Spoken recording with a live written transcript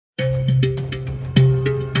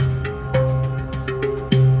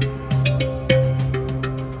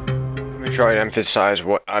try and emphasize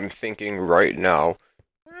what I'm thinking right now.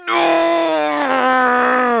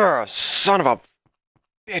 No! Son of a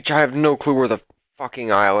bitch, I have no clue where the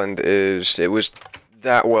fucking island is. It was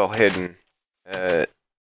that well hidden.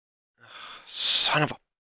 Son of a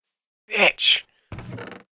bitch!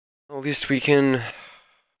 Well, at least we can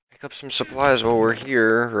pick up some supplies while we're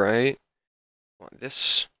here, right? Want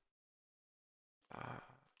this?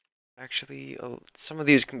 Actually, some of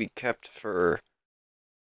these can be kept for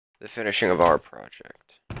the finishing of our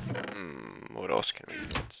project. What else can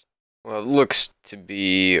we get? Well, it looks to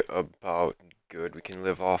be about good. We can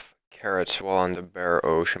live off carrots while on the bare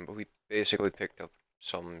ocean, but we basically picked up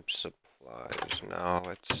some supplies. Now,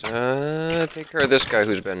 let's take care of this guy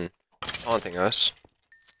who's been haunting us.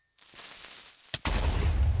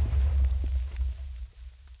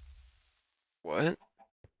 What?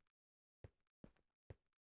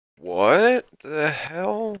 What the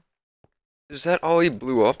hell? Is that all he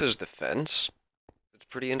blew up as the fence? That's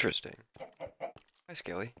pretty interesting. Hi,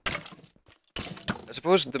 Skelly. I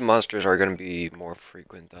suppose the monsters are going to be more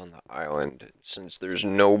frequent on the island, since there's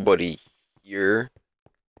nobody here.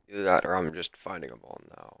 Either that, or I'm just finding them all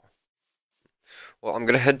now. Well, I'm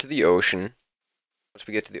going to head to the ocean. Once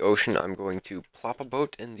we get to the ocean, I'm going to plop a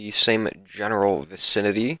boat in the same general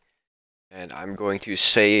vicinity, and I'm going to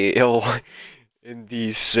sail in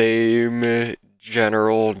the same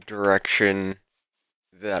general direction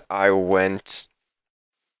that I went.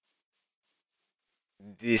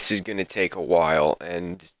 This is gonna take a while,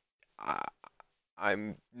 and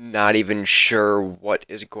I'm not even sure what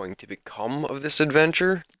is going to become of this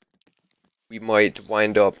adventure. We might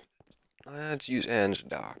wind up... Let's use Anne's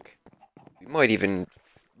dock. We might even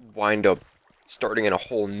wind up starting in a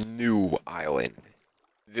whole new island.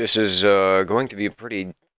 This is going to be a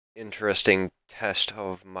pretty interesting test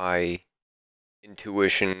of my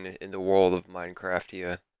intuition in the world of Minecraft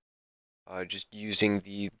here. Just using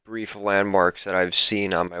the brief landmarks that I've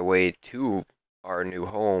seen on my way to our new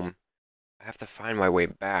home. I have to find my way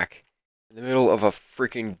back in the middle of a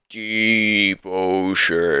freaking deep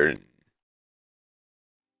ocean.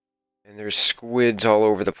 And there's squids all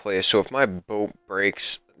over the place, so if my boat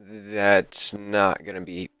breaks, that's not gonna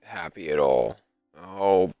be happy at all.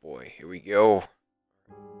 Oh boy, here we go.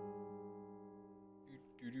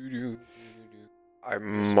 I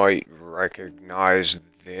might recognize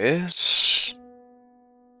this.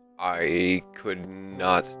 I could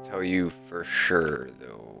not tell you for sure,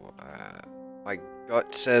 though. My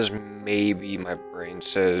gut says maybe, my brain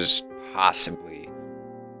says possibly.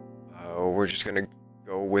 We're just gonna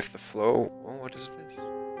go with the flow. Oh, what is this?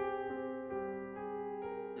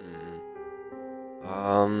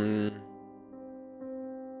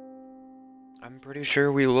 I'm pretty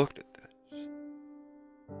sure we looked at this.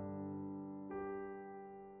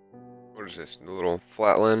 What is this? A little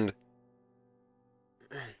flatland?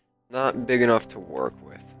 Not big enough to work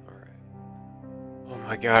with. Alright. Oh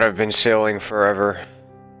my god, I've been sailing forever.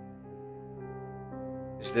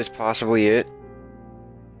 Is this possibly it?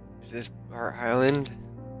 Is this our island?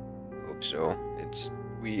 I hope so.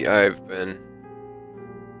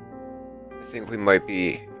 I think we might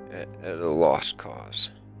be at a lost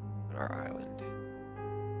cause on our island.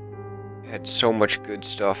 We had so much good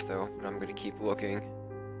stuff though, but I'm gonna keep looking.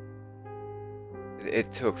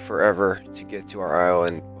 It took forever to get to our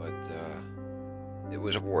island, but it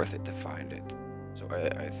was worth it to find it. So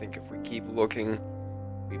I think if we keep looking,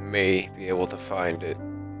 we may be able to find it.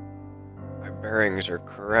 My bearings are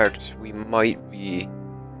correct. We might be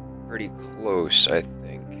pretty close, I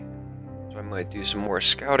think. So I might do some more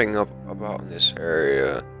scouting about in this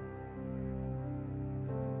area.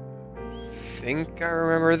 I think I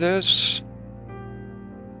remember this.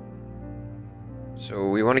 So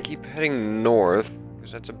we want to keep heading north,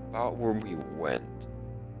 because that's about where we went.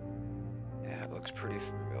 Yeah, it looks pretty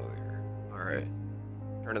familiar. Alright.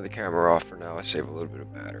 Turning the camera off for now, I save a little bit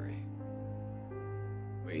of battery.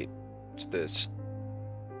 Wait, what's this?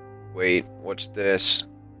 Wait, what's this?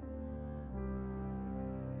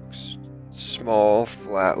 Looks small,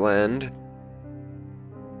 flatland.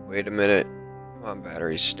 Wait a minute. Come on,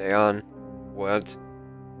 battery, stay on. What?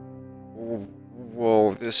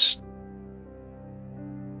 Whoa, this...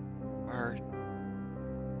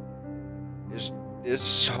 Is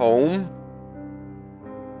this home?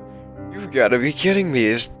 You've got to be kidding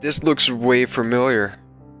me. This looks way familiar.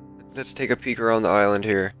 Let's take a peek around the island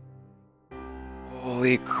here.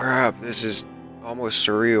 Holy crap, this is almost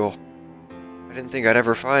surreal. I didn't think I'd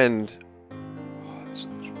ever find... Oh, this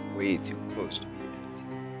looks way too close to being it.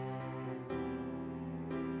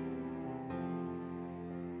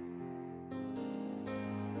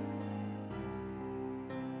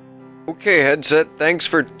 Okay, headset, thanks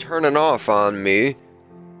for turning off on me.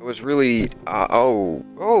 It was really, oh,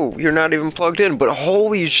 you're not even plugged in, but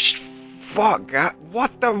holy fuck,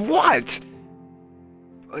 what the what?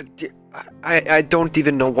 I don't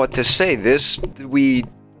even know what to say. There we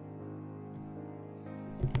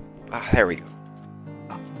go.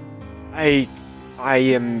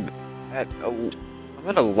 I'm at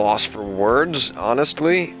a loss for words,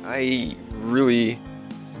 honestly. I really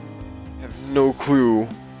have no clue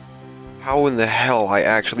how in the hell I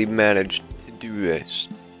actually managed to do this.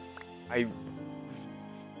 I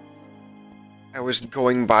was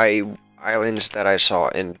going by islands that I saw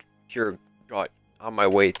in pure gut on my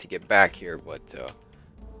way to get back here, but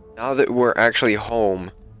now that we're actually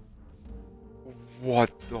home,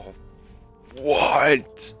 what the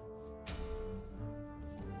what?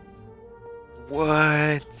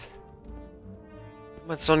 What? Let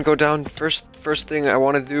my sun go down. First thing I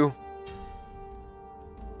want to do.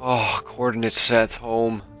 Oh, coordinates set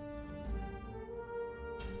home.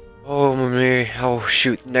 Oh me. Oh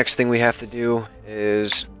shoot. Next thing we have to do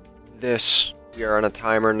is this. We are on a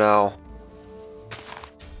timer now.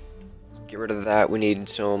 Let's get rid of that. We need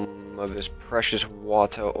some of this precious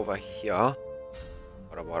water over here.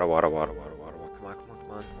 Water. Come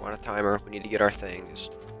on. We're on a timer. We need to get our things.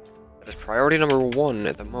 That is priority number 1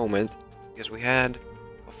 at the moment, because we had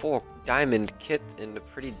a full diamond kit and a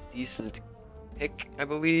pretty decent pick, I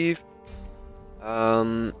believe.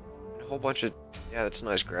 A whole bunch of, yeah, that's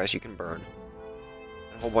nice grass you can burn.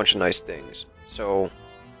 And a whole bunch of nice things. So,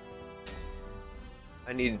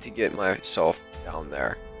 I needed to get myself down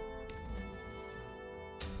there.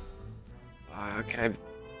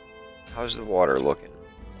 How's the water looking?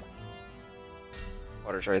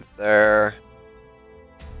 Water's right there.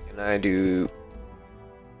 Can I do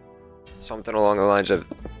something along the lines of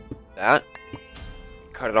that?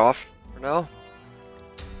 Cut it off for now?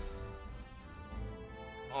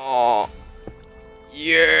 Oh,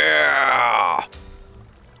 yeah!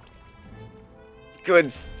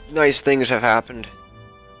 Good, nice things have happened.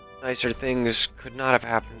 Nicer things could not have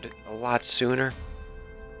happened a lot sooner.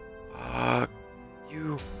 Let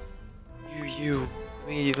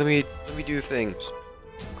me do things.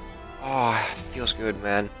 Oh, it feels good,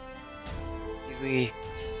 man. Give me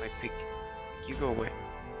my pick. You go away.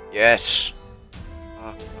 Yes.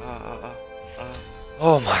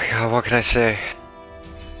 Oh my god, what can I say?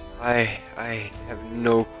 I have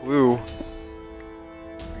no clue.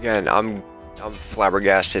 Again, I'm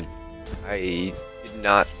flabbergasted. I did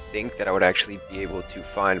not think that I would actually be able to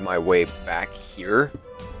find my way back here.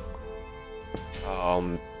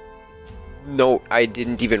 No, I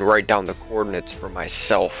didn't even write down the coordinates for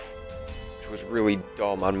myself, which was really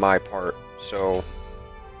dumb on my part. So,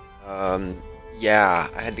 yeah,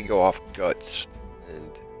 I had to go off guts.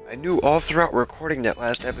 And I knew all throughout recording that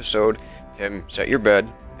last episode, Tim, set your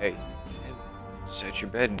bed. Hey, Tim, set your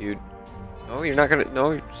bed, dude. No, you're not gonna,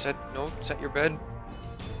 no, set your bed.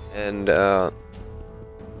 And, I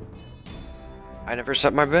never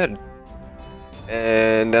set my bed.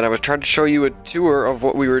 And then I was trying to show you a tour of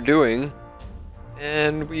what we were doing,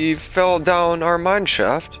 and we fell down our mine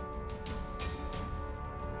shaft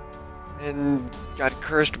and got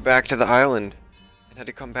cursed back to the island and had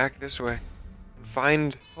to come back this way and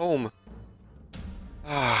find home.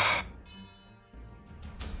 Ah,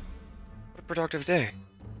 what a productive day.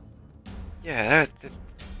 Yeah,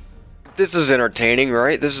 this is entertaining,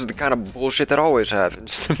 right? This is the kind of bullshit that always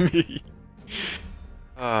happens to me.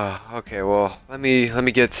 Okay, well, let me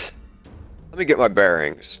get my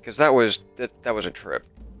bearings, because that was a trip.